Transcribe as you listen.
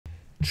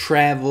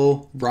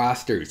travel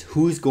rosters.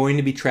 Who's going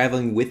to be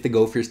traveling with the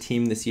Gophers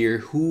team this year?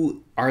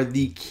 Who are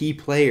the key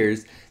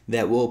players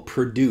that will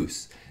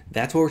produce?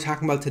 That's what we're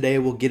talking about today.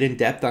 We'll get in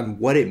depth on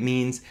what it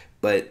means,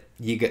 but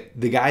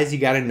the guys you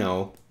got to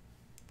know,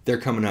 they're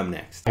coming up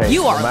next. Hey,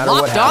 you are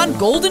Locked On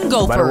Golden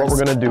Gophers. No matter what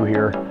we're going to do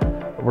here,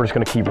 we're just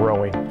going to keep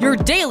rowing. Your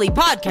daily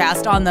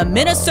podcast on the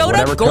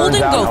Minnesota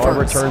Golden Gophers.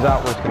 However it turns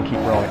out, we're just going to keep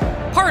rowing.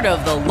 Part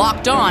of the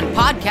Locked On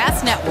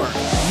Podcast Network.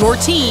 Your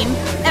team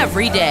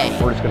every day.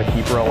 We're just going to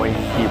keep rowing,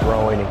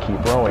 and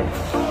keep rowing.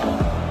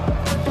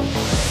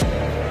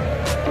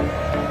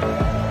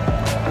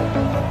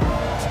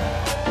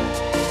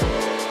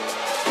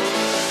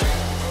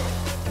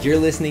 You're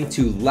listening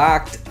to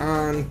Locked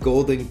On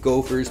Golden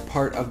Gophers,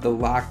 part of the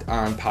Locked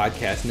On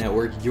Podcast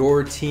Network,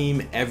 your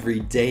team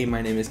every day.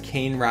 My name is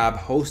Kane Rob,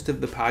 host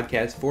of the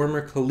podcast,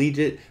 former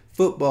collegiate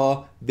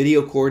football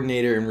video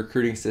coordinator and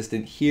recruiting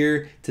assistant,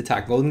 here to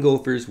talk Golden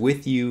Gophers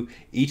with you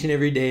each and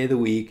every day of the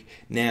week.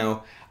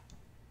 Now,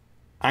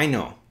 I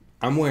know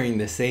I'm wearing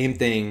the same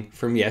thing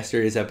from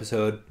yesterday's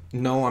episode.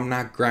 No, I'm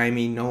not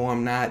grimy. No,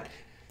 I'm not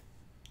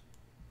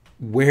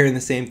wearing the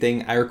same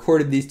thing. I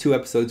recorded these two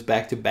episodes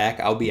back to back.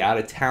 I'll be out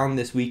of town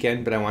this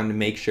weekend, but I wanted to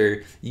make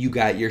sure you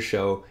got your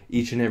show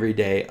each and every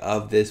day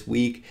of this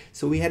week.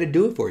 So we had to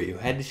do it for you.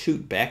 I had to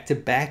shoot back to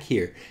back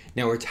here.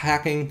 Now we're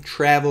talking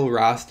travel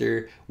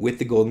roster with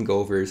the Golden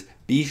Gophers.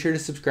 Be sure to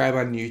subscribe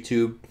on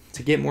YouTube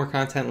to get more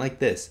content like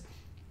this.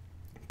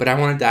 But I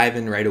want to dive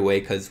in right away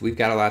because we've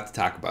got a lot to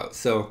talk about.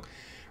 So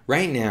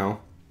right now,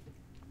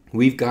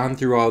 we've gone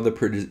through all the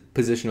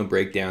positional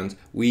breakdowns.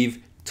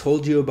 We've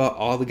told you about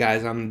all the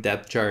guys on the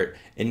depth chart,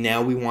 and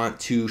now we want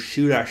to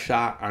shoot our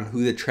shot on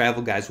who the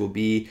travel guys will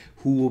be,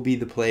 who will be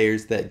the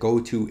players that go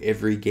to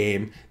every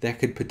game that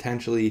could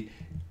potentially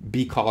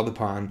be called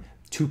upon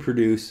to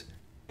produce.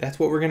 That's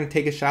what we're going to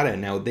take a shot at.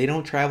 Now, they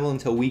don't travel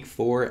until week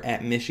 4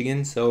 at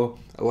Michigan, so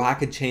a lot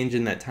could change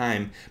in that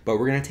time, but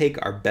we're going to take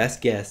our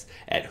best guess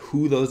at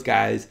who those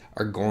guys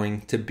are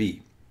going to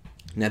be.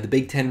 Now, the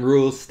Big Ten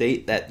rules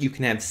state that you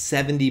can have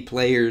 70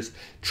 players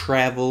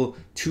travel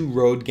to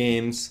road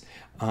games.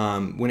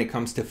 When it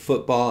comes to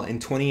football, in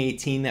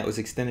 2018 that was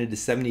extended to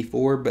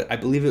 74, but I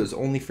believe it was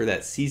only for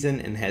that season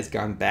and has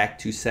gone back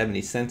to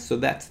 70 cents. So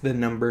that's the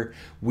number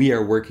we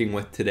are working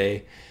with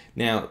today.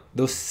 Now,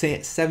 those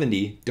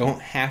 70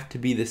 don't have to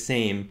be the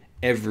same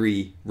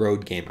every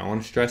road game. I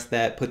want to stress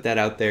that, put that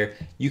out there.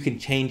 You can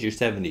change your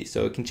 70,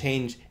 so it can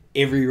change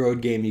every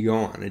road game you go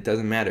on. It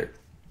doesn't matter.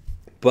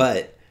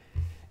 But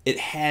it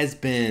has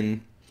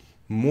been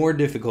more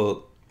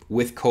difficult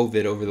with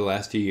COVID over the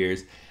last few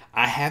years.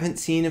 I haven't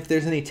seen if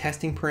there's any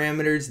testing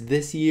parameters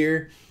this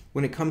year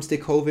when it comes to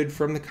COVID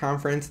from the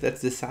conference.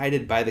 That's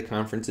decided by the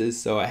conferences,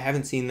 so I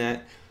haven't seen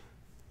that.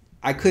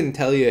 I couldn't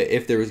tell you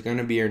if there was going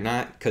to be or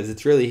not because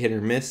it's really hit or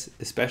miss,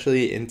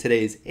 especially in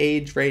today's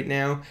age right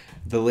now.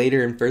 The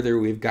later and further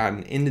we've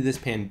gotten into this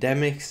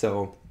pandemic,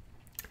 so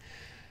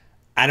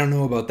I don't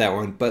know about that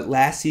one. But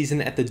last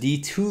season at the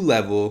D2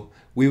 level,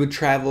 we would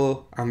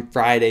travel on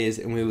Fridays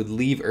and we would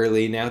leave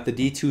early. Now at the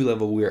D2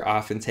 level, we were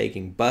often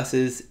taking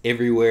buses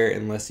everywhere,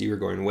 unless you were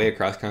going way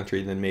across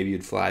country, then maybe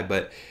you'd fly.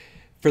 But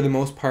for the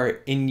most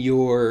part, in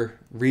your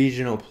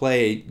regional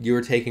play, you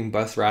were taking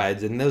bus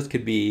rides, and those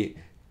could be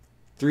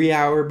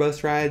 3-hour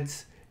bus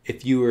rides.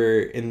 If you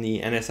were in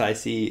the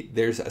NSIC,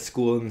 there's a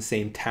school in the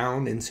same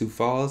town in Sioux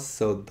Falls,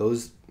 so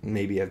those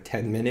maybe a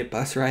 10-minute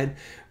bus ride.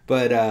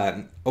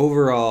 But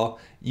overall,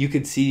 you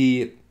could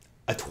see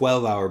a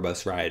 12-hour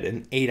bus ride,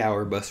 an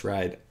 8-hour bus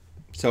ride.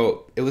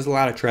 So it was a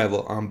lot of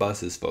travel on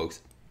buses,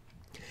 folks.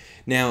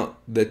 Now,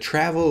 the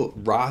travel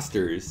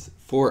rosters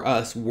for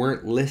us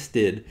weren't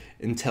listed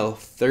until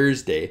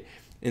Thursday.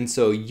 And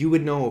so you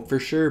would know for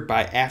sure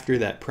by after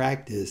that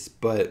practice,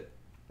 but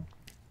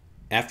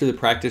after the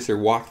practice or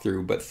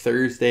walkthrough, but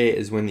Thursday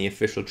is when the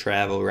official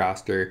travel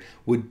roster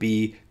would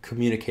be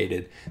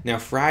communicated. Now,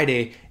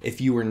 Friday, if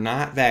you were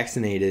not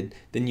vaccinated,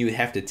 then you would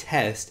have to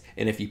test,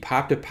 and if you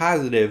popped a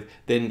positive,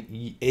 then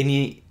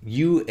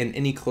you and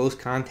any close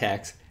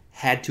contacts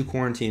had to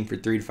quarantine for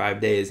 3 to 5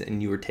 days,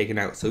 and you were taken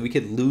out. So we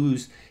could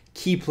lose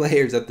key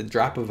players at the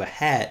drop of a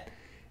hat,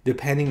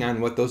 depending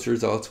on what those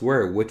results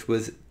were, which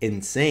was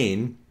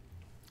insane.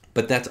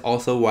 But that's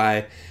also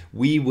why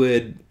we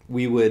would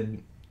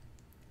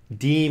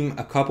deem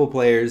a couple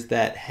players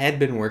that had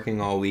been working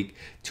all week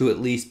to at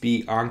least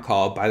be on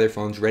call by their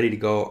phones, ready to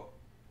go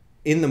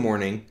in the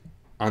morning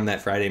on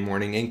that Friday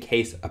morning in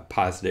case a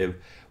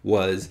positive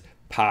was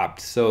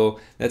popped. So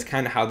that's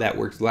kind of how that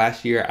works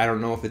last year. I don't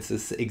know if it's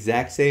the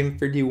exact same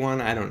for D1.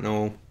 I don't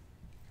know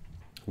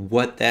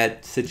what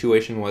that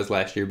situation was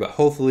last year, but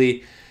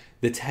hopefully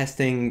the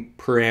testing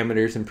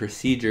parameters and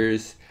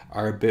procedures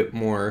are a bit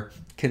more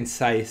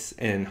concise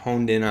and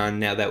honed in on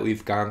now that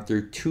we've gone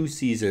through 2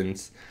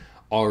 seasons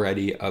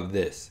already of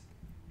this.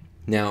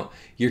 Now,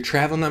 your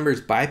travel numbers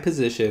by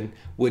position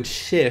would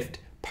shift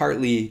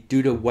partly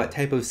due to what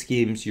type of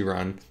schemes you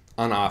run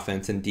on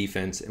offense and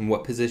defense and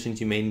what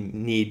positions you may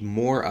need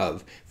more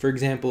of. For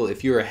example,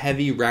 if you're a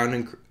heavy ground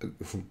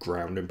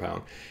and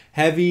pound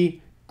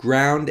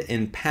ground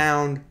and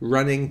pound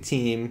running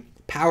team,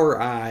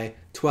 power I,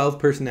 12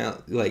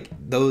 personnel, like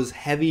those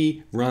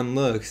heavy run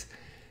looks,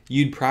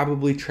 you'd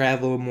probably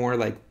travel more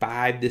like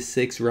 5 to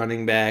 6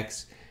 running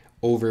backs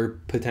over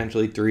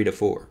potentially 3 to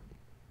 4.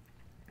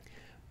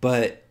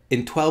 But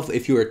in 12,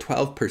 if you were a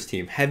 12 pers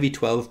team, heavy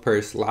 12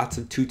 pers, lots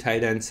of 2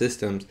 tight end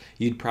systems,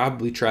 you'd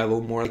probably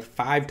travel more like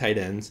 5 tight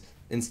ends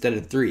instead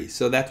of 3.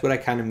 So that's what I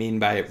kind of mean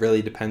by it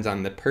really depends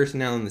on the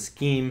personnel and the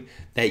scheme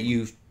that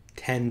you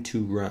tend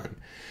to run.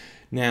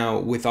 Now,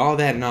 with all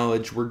that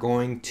knowledge, we're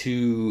going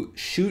to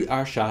shoot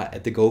our shot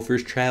at the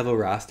Gophers travel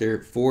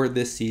roster for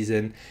this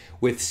season.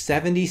 With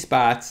 70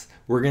 spots,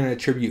 we're going to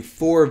attribute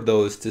 4 of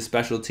those to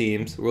special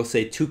teams. We'll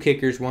say 2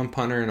 kickers, 1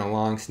 punter, and a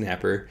long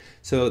snapper.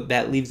 So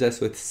that leaves us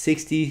with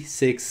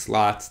 66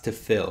 slots to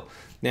fill.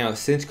 Now,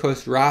 since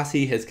Coach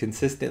Rossi has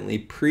consistently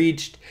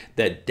preached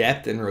that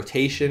depth and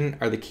rotation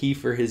are the key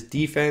for his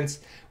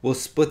defense, we'll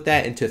split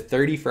that into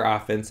 30 for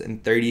offense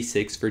and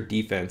 36 for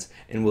defense,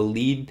 and we'll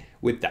lead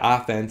with the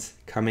offense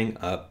coming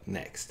up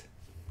next.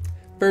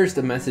 First,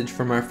 a message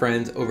from our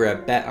friends over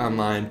at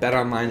BetOnline.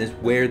 BetOnline is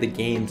where the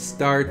game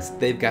starts.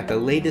 They've got the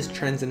latest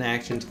trends and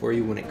actions for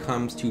you when it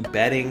comes to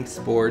betting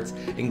sports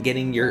and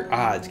getting your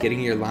odds,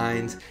 getting your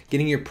lines,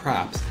 getting your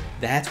props.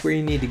 That's where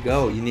you need to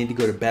go. You need to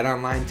go to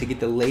BetOnline to get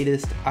the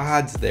latest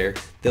odds there.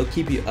 They'll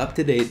keep you up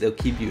to date. They'll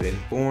keep you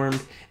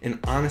informed. And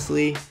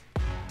honestly,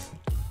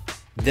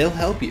 they'll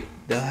help you.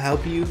 They'll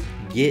help you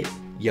get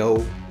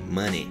your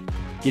money.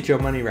 Get your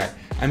money right.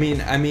 I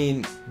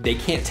mean, they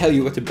can't tell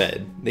you what to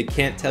bet. They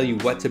can't tell you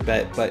what to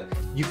bet, but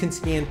you can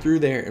scan through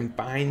there and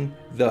find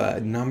the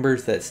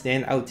numbers that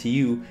stand out to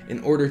you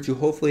in order to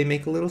hopefully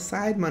make a little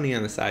side money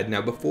on the side.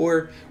 Now,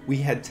 before we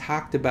had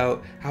talked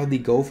about how the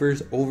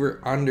Gophers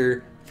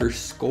over-under for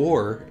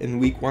score in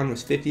week 1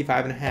 was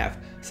 55.5,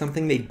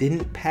 something they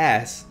didn't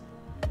pass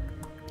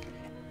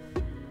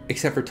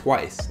except for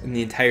twice in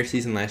the entire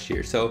season last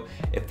year. So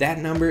if that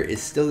number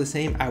is still the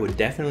same, I would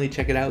definitely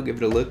check it out, give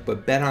it a look.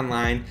 But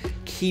BetOnline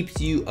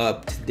keeps you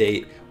up to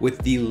date with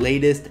the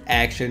latest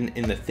action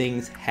and the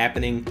things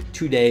happening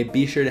today.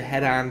 Be sure to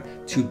head on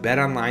to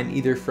BetOnline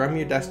either from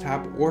your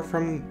desktop or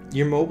from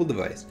your mobile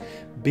device.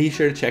 Be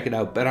sure to check it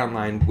out,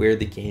 BetOnline, where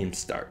the game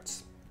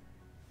starts.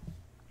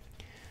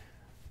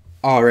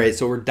 All right,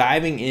 so we're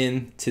diving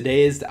in.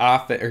 Today is the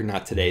offense, or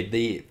not today,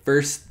 the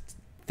first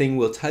thing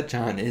we'll touch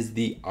on is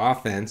the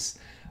offense.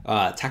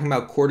 Talking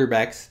about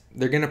quarterbacks,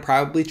 they're going to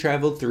probably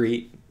travel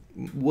 3.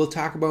 We'll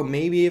talk about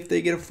maybe if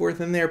they get a 4th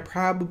in there,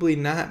 probably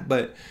not,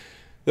 but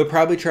they'll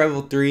probably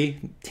travel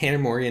 3. Tanner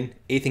Morgan,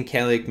 Ethan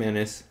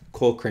Kaliak-Manis,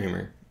 Cole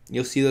Kramer.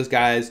 You'll see those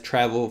guys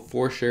travel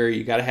for sure.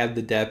 You got to have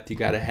the depth. You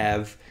got to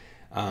have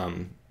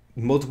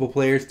multiple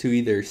players to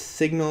either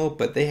signal,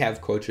 but they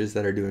have coaches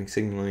that are doing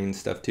signaling and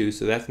stuff too,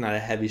 so that's not a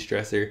heavy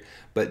stressor.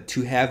 But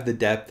to have the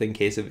depth in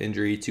case of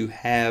injury, to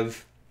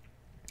have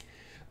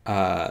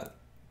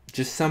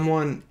just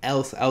someone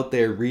else out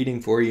there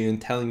reading for you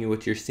and telling you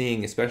what you're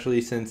seeing,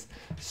 especially since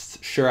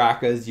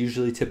Shiraka is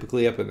usually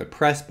typically up in the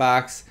press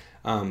box.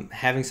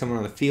 Having someone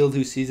on the field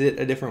who sees it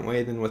a different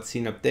way than what's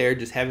seen up there,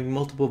 just having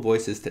multiple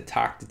voices to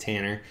talk to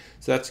Tanner.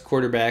 So that's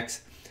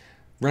quarterbacks.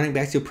 Running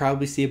backs, you'll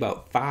probably see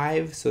about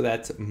 5. So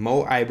that's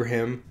Mo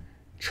Ibrahim,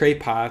 Trey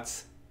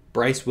Potts,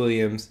 Bryce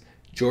Williams,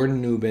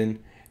 Jordan Newben,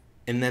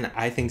 and then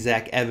I think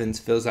Zach Evans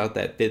fills out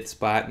that 5th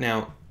spot.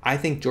 Now, I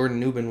think Jordan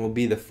Newben will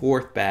be the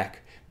 4th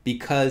back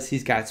because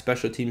he's got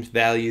special teams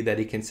value that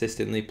he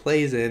consistently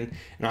plays in.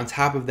 And on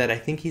top of that, I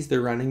think he's the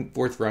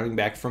 4th running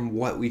back from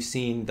what we've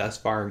seen thus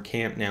far in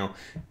camp. Now,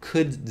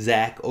 could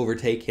Zach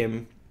overtake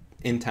him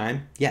in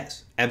time?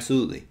 Yes,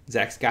 absolutely.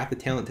 Zach's got the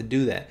talent to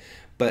do that.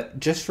 But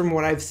just from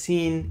what I've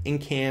seen in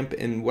camp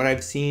and what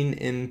I've seen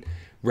in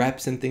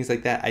reps and things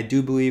like that, I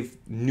do believe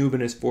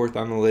Newben is 4th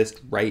on the list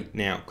right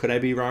now. Could I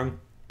be wrong?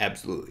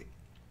 Absolutely.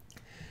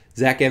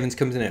 Zach Evans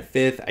comes in at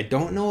 5th. I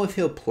don't know if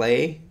he'll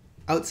play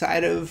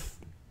outside of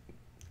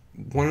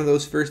one of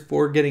those first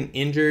 4 getting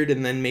injured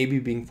and then maybe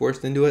being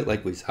forced into it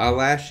like we saw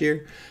last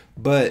year.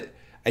 But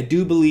I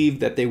do believe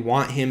that they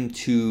want him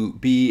to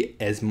be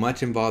as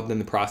much involved in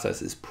the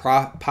process as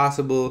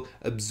possible,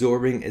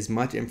 absorbing as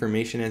much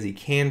information as he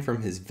can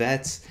from his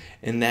vets,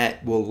 and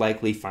that will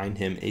likely find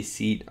him a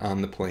seat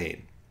on the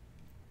plane.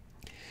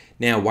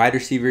 Now, wide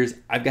receivers,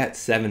 I've got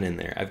 7 in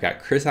there. I've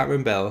got Chris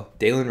Ottman-Bell,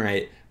 Dalen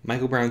Wright,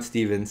 Michael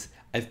Brown-Stevens.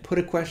 I've put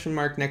a question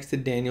mark next to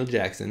Daniel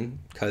Jackson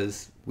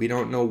because we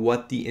don't know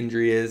what the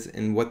injury is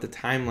and what the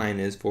timeline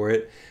is for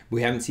it.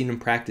 We haven't seen him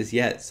practice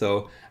yet,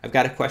 so I've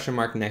got a question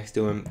mark next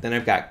to him. Then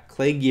I've got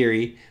Clay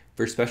Geary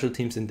for special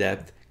teams in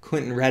depth,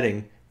 Quentin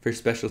Redding for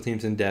special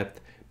teams in depth.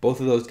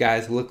 Both of those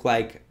guys look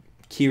like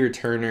key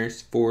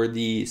returners for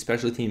the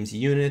special teams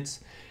units.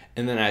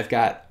 And then I've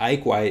got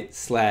Ike White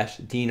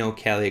 / Dino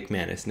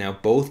Kaliak-Manis. Now,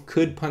 both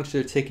could punch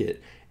their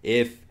ticket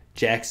if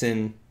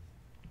Jackson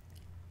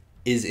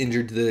is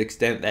injured to the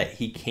extent that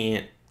he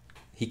can't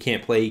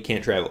play, he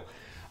can't travel.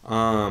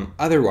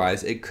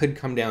 Otherwise, it could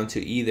come down to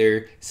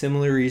either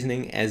similar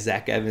reasoning as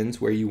Zach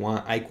Evans, where you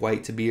want Ike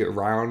White to be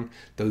around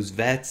those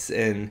vets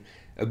and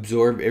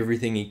absorb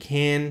everything he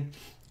can,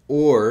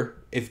 or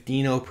if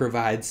Dino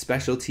provides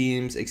special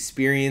teams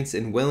experience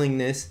and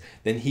willingness,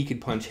 then he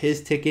could punch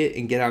his ticket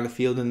and get on the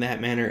field in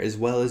that manner, as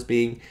well as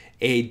being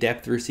a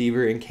depth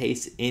receiver in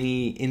case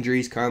any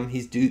injuries come.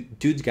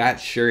 Dude's got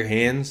sure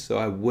hands, so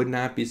I would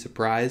not be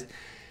surprised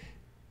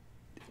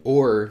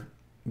or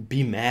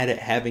be mad at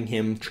having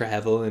him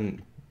travel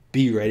and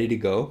be ready to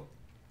go.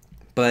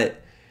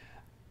 But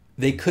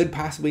they could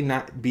possibly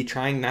not be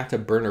trying not to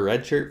burn a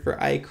red shirt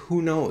for Ike.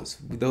 Who knows?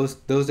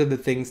 Those are the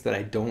things that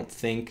I don't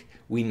think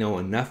we know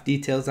enough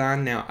details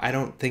on. Now, I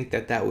don't think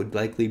that would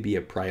likely be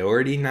a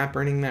priority, not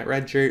burning that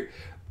red shirt,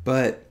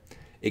 but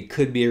it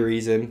could be a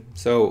reason.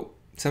 So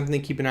something to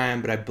keep an eye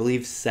on, but I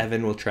believe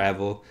 7 will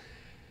travel.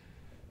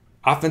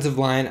 Offensive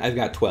line, I've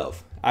got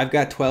 12.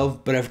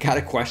 But I've got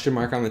a question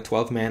mark on the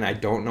 12th man. I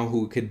don't know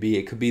who it could be.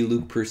 It could be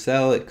Luke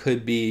Purcell. It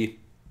could be...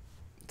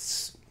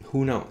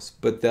 who knows?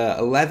 But the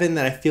 11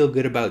 that I feel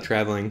good about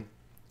traveling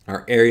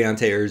are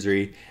Ariante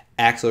Ursary,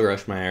 Axel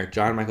Rushmeyer,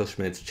 John Michael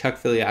Schmitz,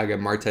 Chuck Filiaga,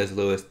 Martez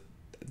Lewis.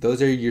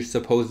 Those are your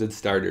supposed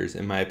starters,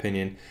 in my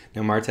opinion.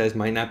 Now, Martez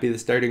might not be the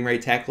starting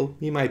right tackle.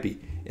 He might be.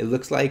 It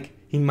looks like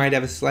he might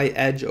have a slight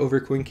edge over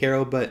Quinn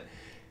Carroll, but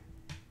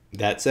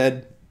that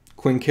said,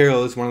 Quinn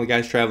Carroll is one of the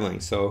guys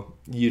traveling, so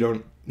you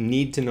don't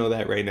need to know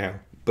that right now,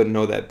 but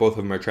know that both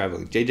of them are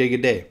traveling. JJ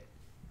Gaudet,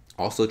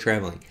 also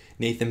traveling.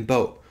 Nathan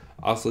Boat,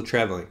 also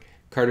traveling.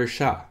 Carter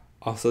Shaw,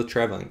 also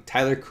traveling.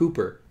 Tyler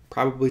Cooper,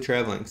 probably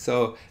traveling.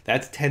 So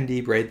that's 10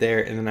 deep right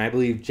there. And then I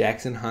believe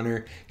Jackson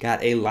Hunter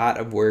got a lot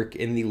of work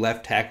in the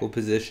left tackle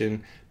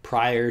position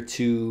prior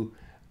to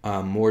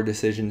more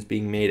decisions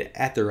being made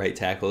at the right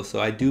tackle. So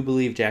I do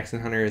believe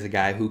Jackson Hunter is a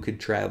guy who could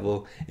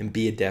travel and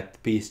be a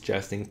depth piece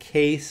just in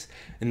case.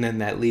 And then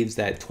that leaves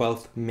that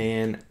 12th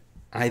man.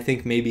 I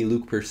think maybe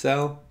Luke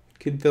Purcell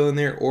could fill in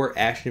there, or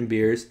Ashton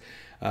Beers.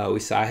 We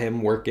saw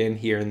him work in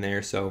here and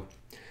there. So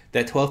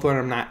that 12th one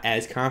I'm not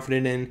as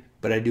confident in,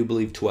 but I do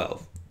believe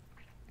 12.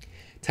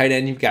 Tight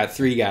end, you've got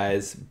 3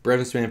 guys: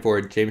 Brevin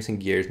Spanford, Jameson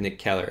Gears, Nick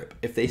Kellerup.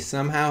 If they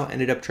somehow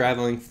ended up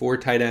traveling 4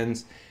 tight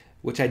ends,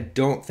 which I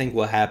don't think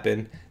will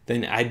happen,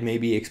 then I'd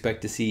maybe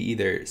expect to see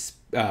either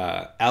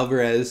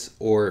Alvarez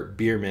or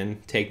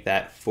Bierman take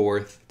that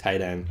 4th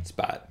tight end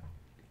spot.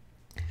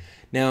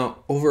 Now,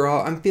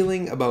 overall, I'm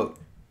feeling about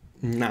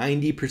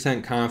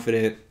 90%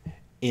 confident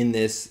in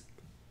this,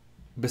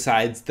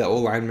 besides the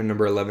O-lineman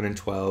number 11 and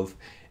 12.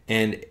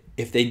 And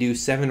if they do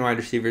 7 wide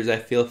receivers, I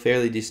feel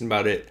fairly decent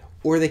about it.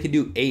 Or they could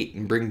do 8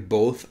 and bring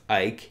both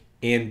Ike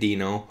and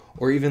Dino,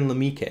 or even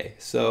Lamike.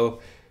 So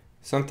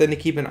something to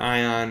keep an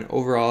eye on.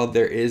 Overall,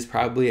 there is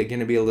probably going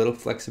to be a little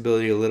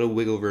flexibility, a little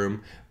wiggle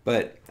room.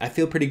 But I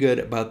feel pretty good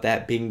about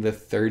that being the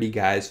 30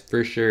 guys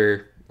for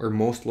sure, or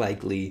most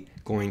likely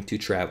going to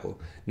travel.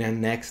 Now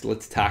next,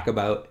 let's talk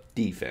about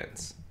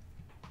defense.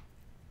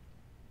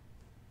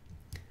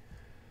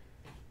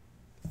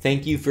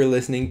 Thank you for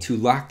listening to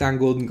Locked On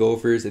Golden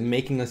Gophers and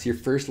making us your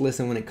first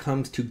listen when it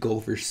comes to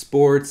Gopher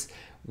sports.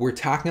 We're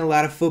talking a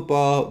lot of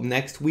football.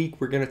 Next week,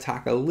 we're going to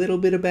talk a little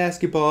bit of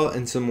basketball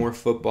and some more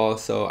football.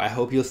 So I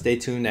hope you'll stay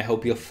tuned. I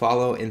hope you'll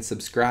follow and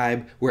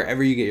subscribe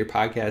wherever you get your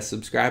podcasts.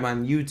 Subscribe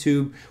on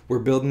YouTube. We're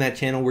building that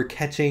channel. We're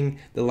catching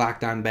the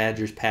Locked On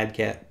Badgers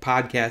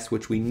podcast,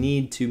 which we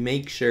need to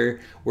make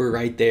sure we're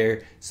right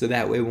there. So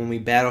that way, when we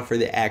battle for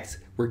the X,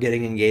 we're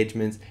getting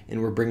engagements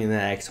and we're bringing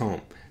that X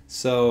home.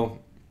 So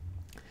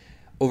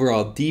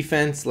overall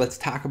defense, let's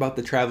talk about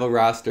the travel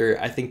roster.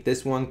 I think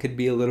this one could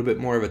be a little bit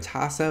more of a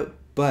toss-up,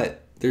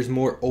 but there's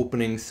more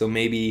openings, so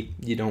maybe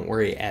you don't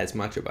worry as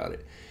much about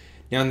it.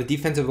 Now on the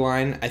defensive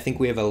line, I think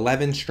we have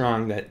 11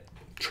 strong that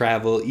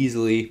travel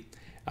easily,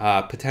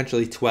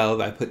 potentially 12.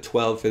 I put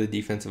 12 for the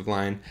defensive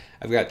line.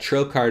 I've got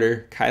Trill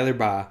Carter, Kyler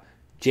Baugh,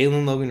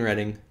 Jalen Logan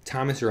Redding,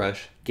 Thomas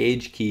Rush,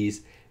 Gage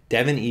Keys,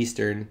 Devin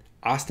Eastern,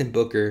 Austin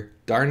Booker,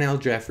 Darnell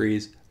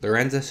Jeffries,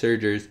 Lorenza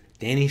Surgers,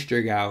 Danny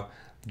Strigow,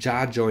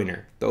 Ja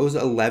Joyner. Those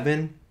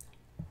 11,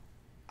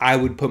 I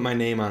would put my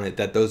name on it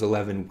that those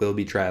 11 will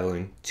be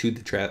traveling to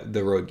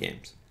the road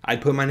games.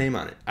 I'd put my name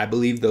on it. I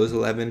believe those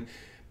 11,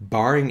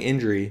 barring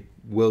injury,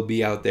 will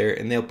be out there,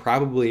 and they'll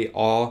probably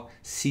all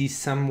see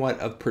somewhat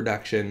of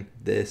production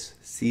this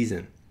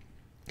season.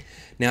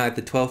 Now at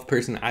the 12th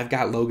person, I've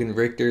got Logan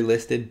Richter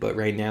listed, but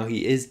right now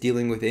he is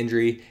dealing with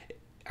injury.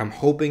 I'm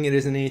hoping it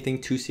isn't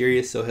anything too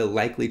serious, so he'll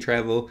likely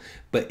travel.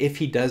 But if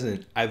he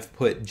doesn't, I've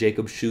put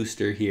Jacob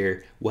Schuster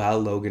here while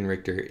Logan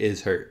Richter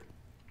is hurt.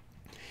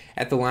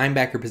 At the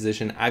linebacker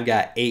position, I've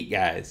got 8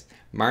 guys: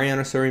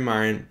 Mariano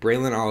Sori-Marin,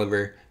 Braylon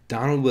Oliver,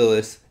 Donald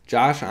Willis,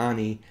 Josh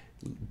Ani,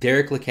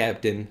 Derek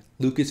LeCaptain,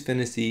 Lucas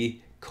Finnessy,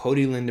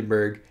 Cody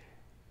Lindenberg.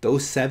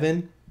 Those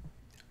 7,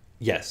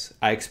 yes,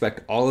 I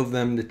expect all of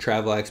them to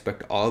travel. I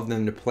expect all of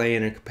them to play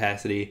in a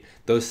capacity.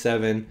 Those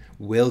 7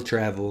 will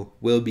travel,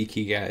 will be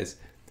key guys.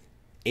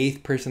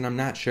 8th person, I'm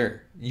not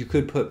sure. You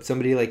could put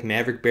somebody like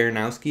Maverick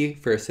Baranowski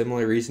for a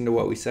similar reason to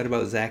what we said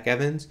about Zach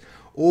Evans,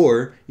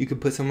 or you could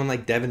put someone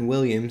like Devin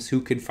Williams,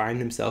 who could find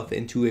himself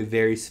into a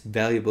very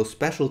valuable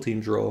special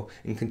teams role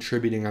and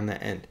contributing on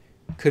the end.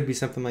 Could be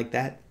something like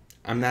that.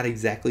 I'm not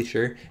exactly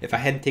sure. If I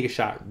had to take a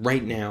shot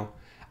right now,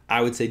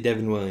 I would say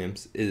Devin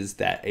Williams is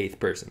that 8th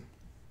person.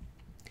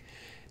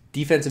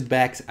 Defensive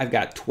backs, I've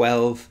got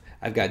 12.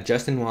 I've got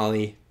Justin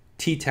Wally,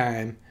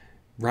 T-Time,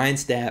 Ryan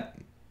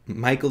Stapp,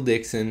 Michael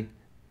Dixon,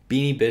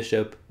 Beanie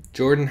Bishop,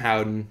 Jordan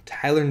Howden,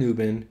 Tyler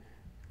Nubin,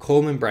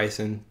 Coleman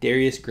Bryson,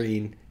 Darius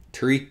Green,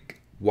 Tariq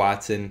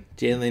Watson,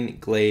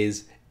 Jalen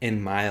Glaze,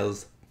 and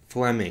Miles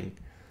Fleming.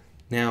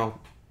 Now,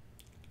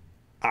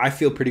 I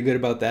feel pretty good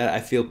about that. I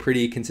feel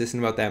pretty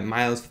consistent about that.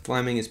 Miles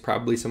Fleming is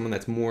probably someone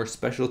that's more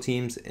special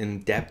teams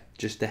and depth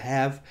just to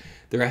have.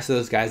 The rest of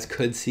those guys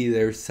could see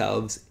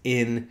themselves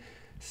in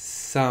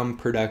some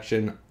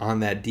production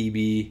on that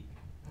DB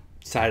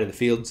side of the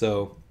field.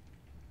 So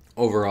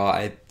overall,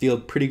 I feel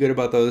pretty good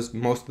about those.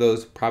 Most of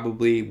those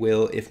probably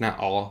will, if not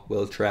all,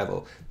 will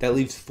travel. That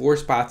leaves 4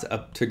 spots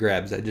up to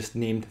grabs. I just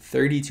named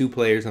 32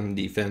 players on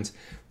the defense.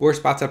 4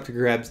 spots up to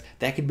grabs.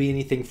 That could be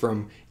anything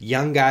from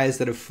young guys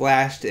that have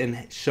flashed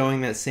and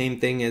showing that same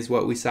thing as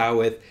what we saw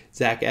with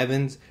Zach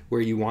Evans,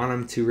 where you want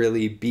him to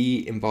really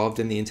be involved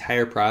in the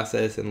entire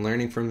process and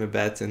learning from the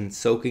vets and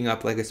soaking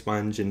up like a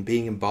sponge and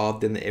being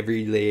involved in the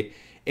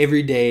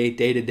everyday,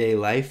 day-to-day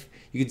life.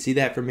 You could see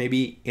that from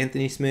maybe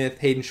Anthony Smith,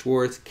 Hayden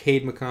Schwartz,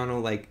 Cade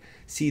McConnell,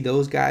 see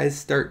those guys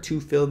start to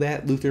fill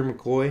that, Luther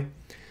McCoy.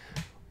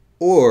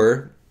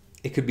 Or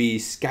it could be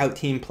Scout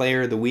Team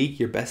Player of the Week,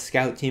 your best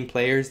Scout Team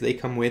players they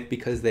come with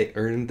because they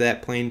earned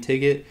that plane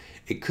ticket.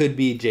 It could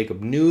be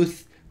Jacob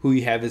Newth, who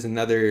you have as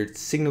another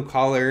signal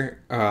caller,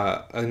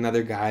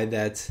 another guy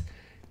that's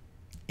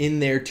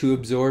in there to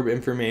absorb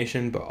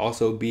information, but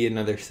also be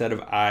another set of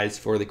eyes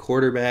for the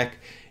quarterback.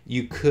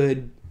 You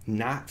could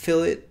not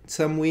fill it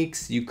some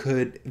weeks.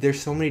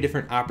 There's so many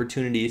different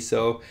opportunities,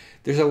 so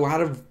there's a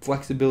lot of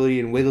flexibility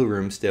and wiggle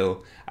room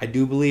still. I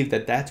do believe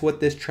that that's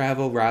what this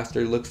travel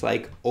roster looks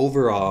like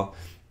overall,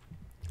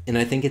 and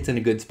I think it's in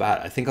a good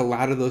spot. I think a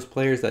lot of those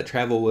players that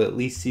travel will at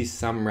least see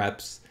some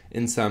reps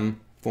in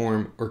some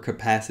form or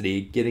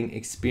capacity, getting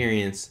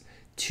experience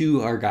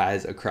to our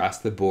guys across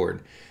the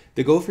board.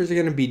 The Gophers are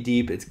going to be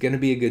deep. It's going to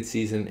be a good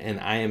season, and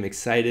I am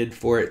excited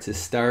for it to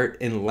start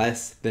in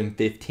less than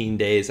 15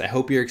 days. I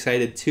hope you're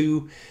excited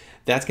too.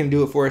 That's going to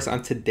do it for us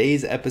on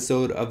today's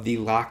episode of the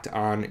Locked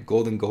On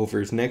Golden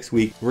Gophers. Next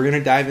week, we're going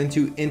to dive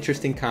into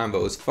interesting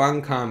combos,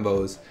 fun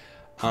combos.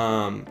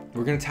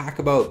 We're going to talk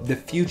about the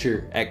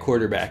future at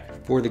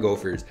quarterback for the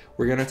Gophers.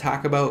 We're going to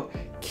talk about,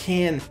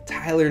 can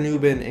Tyler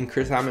Nubin and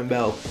Chris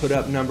Bell put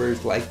up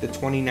numbers like the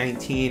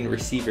 2019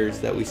 receivers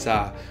that we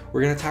saw?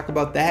 We're going to talk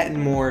about that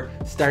and more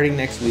starting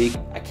next week.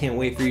 I can't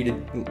wait for you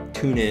to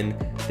tune in.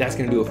 That's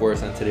going to do it for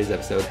us on today's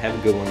episode. Have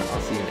a good one.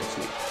 I'll see you next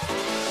week.